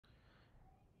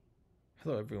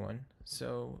Hello everyone.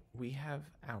 So we have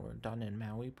our .NET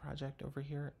MAUI project over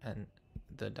here and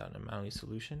the .NET MAUI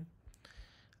solution.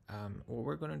 What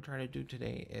we're going to try to do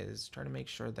today is try to make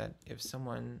sure that if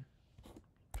someone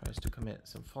tries to commit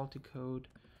some faulty code,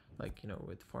 like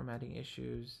with formatting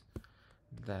issues,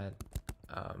 that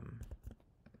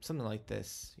something like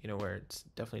this, where it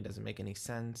definitely doesn't make any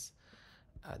sense,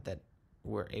 that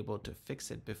we're able to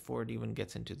fix it before it even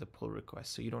gets into the pull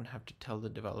request. So you don't have to tell the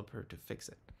developer to fix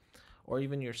it. Or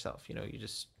even yourself, you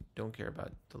just don't care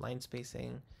about the line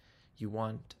spacing. You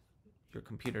want your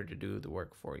computer to do the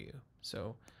work for you.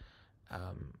 So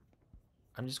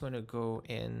I'm just going to go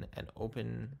in and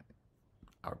open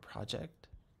our project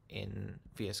in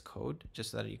VS Code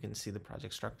just so that you can see the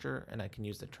project structure and I can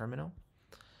use the terminal.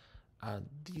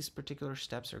 These particular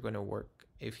steps are going to work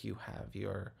if you have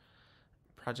your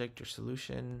project, your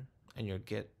solution, and your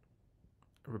Git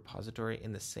repository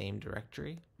in the same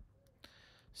directory.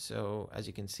 So as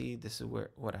you can see, this is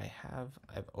what I have.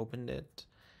 I've opened it,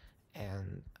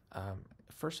 and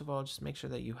first of all, just make sure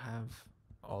that you have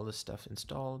all the stuff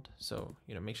installed. So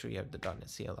make sure you have the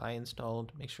 .NET CLI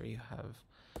installed, make sure you have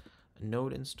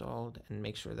Node installed, and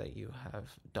make sure that you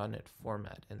have .NET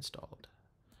Format installed.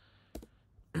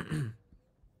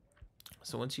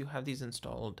 So once you have these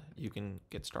installed, you can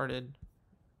get started.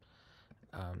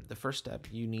 The first step,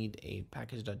 you need a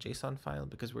package.json file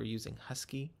because we're using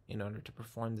Husky in order to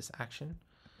perform this action.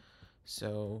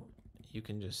 So you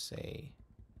can just say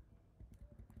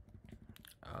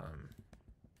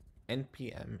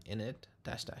npm init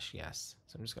 -- yes.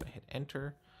 So I'm just going to hit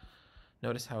enter.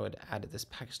 Notice how it added this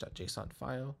package.json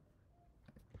file.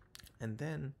 And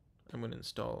then I'm going to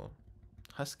install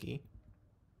Husky.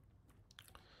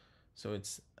 So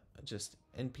it's just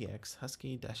npx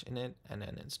husky -init and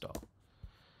then install.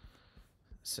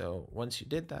 So once you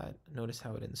did that, notice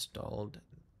how it installed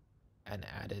and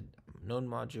added node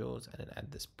modules and it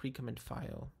added this pre-commit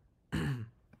file.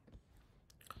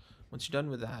 Once you're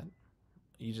done with that,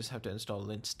 you just have to install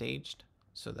lint-staged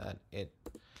so that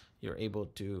you're able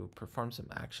to perform some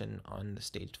action on the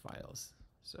staged files.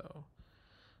 So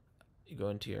you go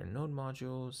into your node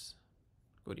modules,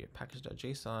 go to your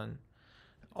package.json.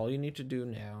 All you need to do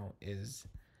now is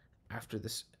after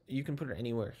this, you can put it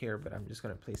anywhere here, but I'm just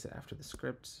going to place it after the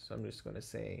script. So I'm just going to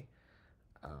say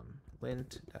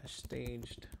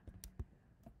lint-staged,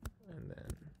 and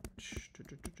then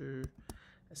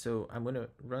so I'm going to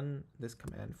run this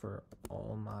command for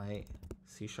all my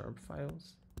C#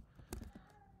 files,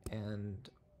 and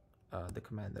the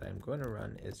command that I'm going to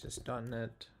run is just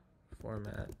 .NET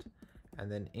format, and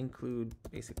then include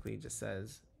basically just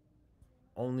says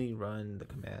only run the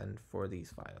command for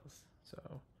these files.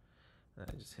 So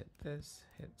I just hit this,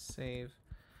 hit save,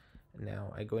 and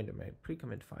now I go into my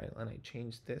pre-commit file and I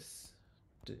change this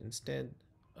to, instead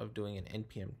of doing an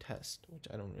npm test, which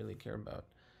I don't really care about,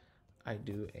 I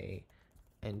do a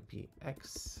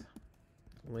npx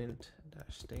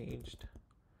lint-staged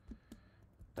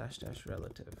 --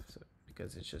 relative, so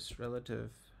because it's just relative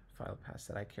file paths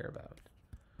that I care about,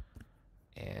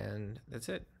 and that's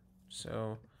it.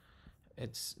 So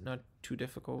it's not too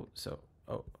difficult. So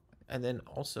and then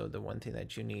also the one thing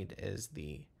that you need is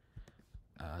the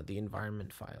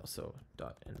environment file. So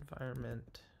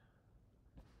 .environment.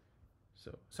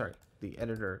 So sorry, the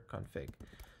editor config.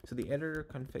 So the editor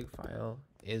config file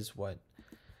is what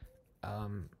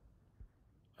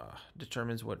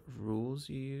determines what rules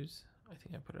you use. I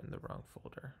think I put it in the wrong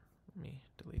folder. Let me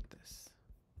delete this.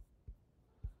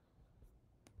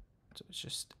 So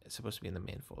it's supposed to be in the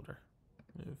main folder.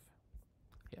 Move.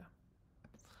 Yeah.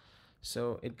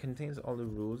 So it contains all the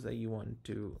rules that you want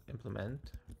to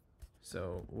implement.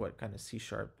 So what kind of C#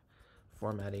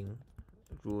 formatting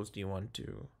rules do you want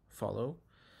to follow?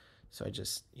 So I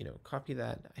just copy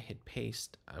that, I hit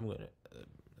paste. I'm going to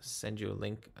send you a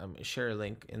link, share a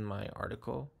link in my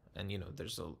article, and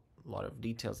there's a lot of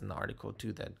details in the article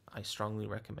too that I strongly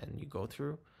recommend you go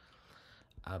through.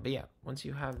 But yeah, once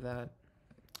you have that,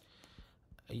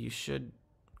 you should,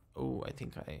 I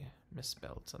think I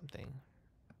misspelled something.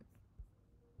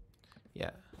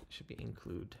 Yeah, it should be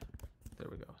include. There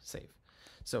we go, save.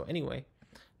 So anyway,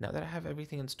 now that I have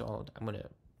everything installed, I'm going to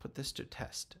put this to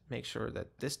test, make sure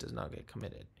that this does not get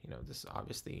committed. This is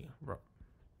obviously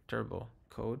terrible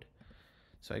code.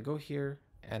 So I go here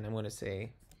and I'm going to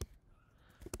say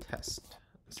test,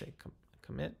 say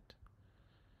commit,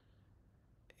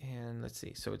 and let's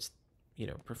see. So it's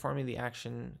performing the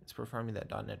action, it's performing that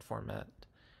 .NET format,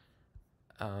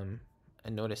 and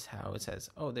notice how it says,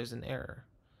 oh, there's an error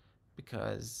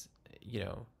because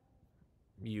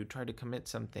you try to commit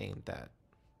something that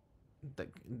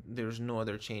there's no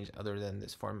other change other than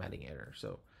this formatting error.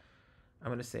 So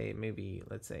I'm gonna say maybe,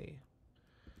 let's say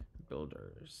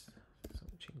builders. So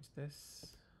change this.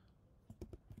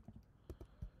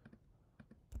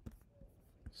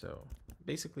 So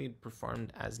basically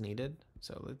performed as needed.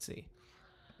 So let's see.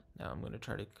 Now I'm going to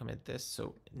try to commit this.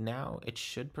 So now it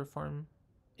should perform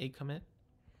a commit,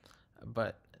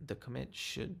 but the commit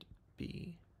should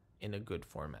be in a good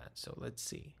format. So let's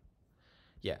see.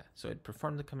 Yeah, so it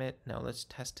performed the commit. Now let's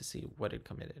test to see what it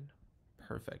committed.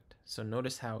 Perfect. So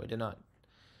notice how it did not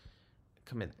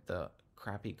commit the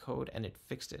crappy code and it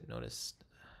fixed it. Notice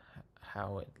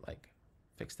how it like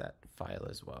fixed that file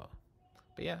as well.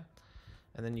 But yeah,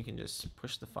 and then you can just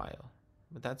push the file.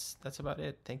 But that's about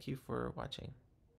it. Thank you for watching.